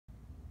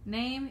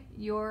Name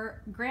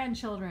your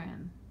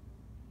grandchildren.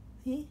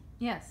 Me?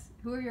 Yes.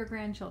 Who are your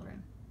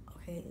grandchildren?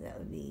 Okay, that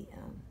would be,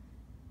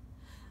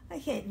 I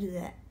can't do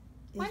that.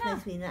 It Why just not?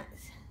 makes me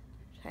nuts.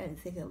 Trying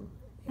to think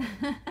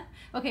of,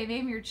 Okay,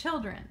 name your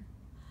children.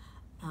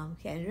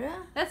 Kendra.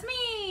 That's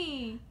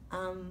me.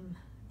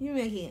 You're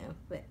making it,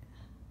 but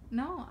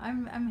No,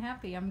 I'm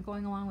happy. I'm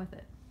going along with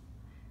it.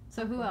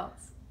 So who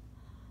else?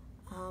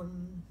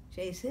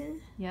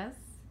 Jason. Yes.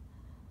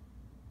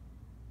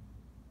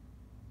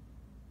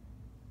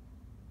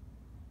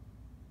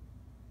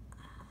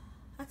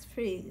 That's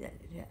pretty.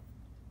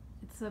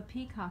 It's a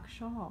peacock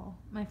shawl.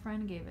 My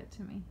friend gave it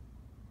to me.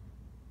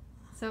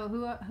 So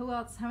who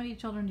else? How many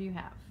children do you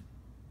have?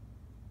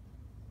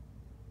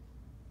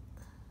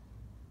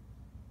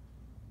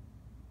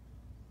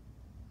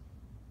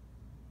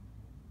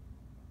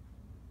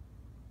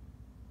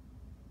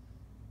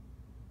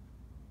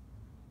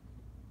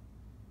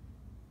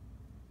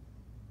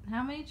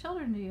 How many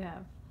children do you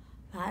have?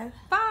 5.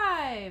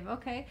 5.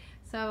 Okay.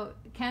 So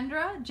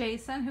Kendra,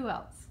 Jason, who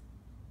else?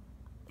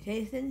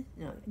 Jason?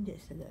 No,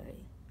 just said that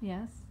already.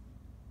 Yes.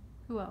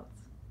 Who else?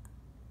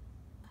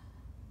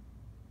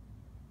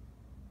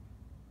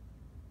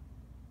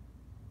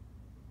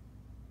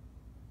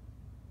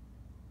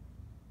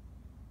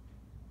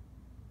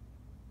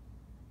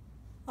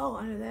 Oh,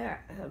 under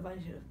there, a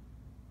bunch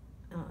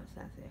of. Oh, it's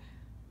not there.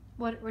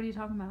 What are you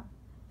talking about?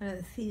 Under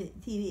the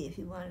TV, if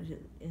you wanted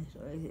to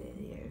install it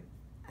in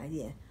your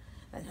idea.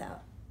 That's how.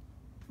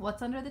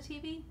 What's under the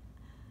TV?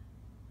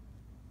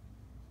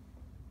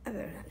 I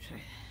better not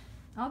try.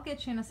 I'll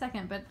get you in a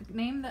second, but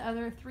name the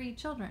other 3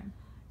 children.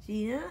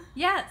 Gina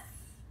Yes.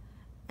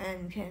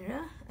 and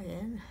Kendra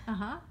again.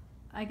 Uh-huh.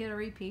 I get a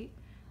repeat.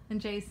 And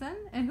Jason,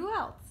 and who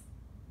else?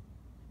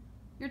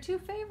 Your 2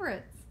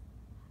 favorites.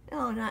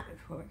 No, not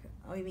before.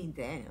 Oh, you mean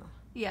Daniel?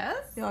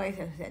 Yes. You always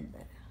have said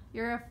that.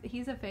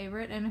 He's a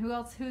favorite, and who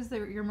else? Who's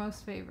your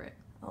most favorite?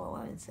 Oh,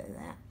 I didn't say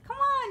that. Come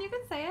on, you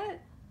can say it.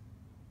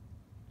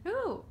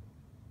 Who?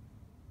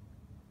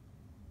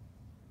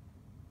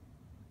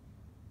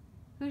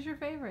 Who's your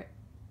favorite?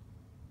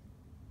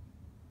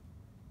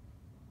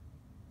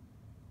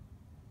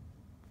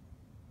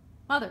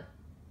 Mother.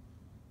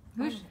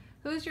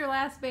 Who's your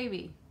last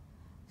baby?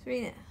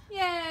 Serena.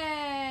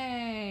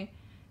 Yay!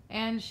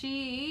 And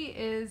she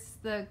is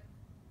the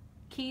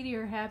key to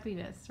your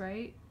happiness,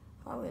 right?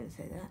 I wouldn't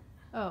say that.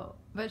 Oh,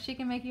 but she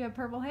can make you have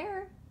purple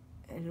hair.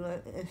 And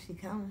if she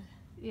comes,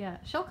 Yeah,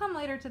 she'll come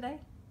later today.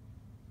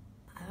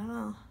 I don't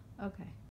know. Okay.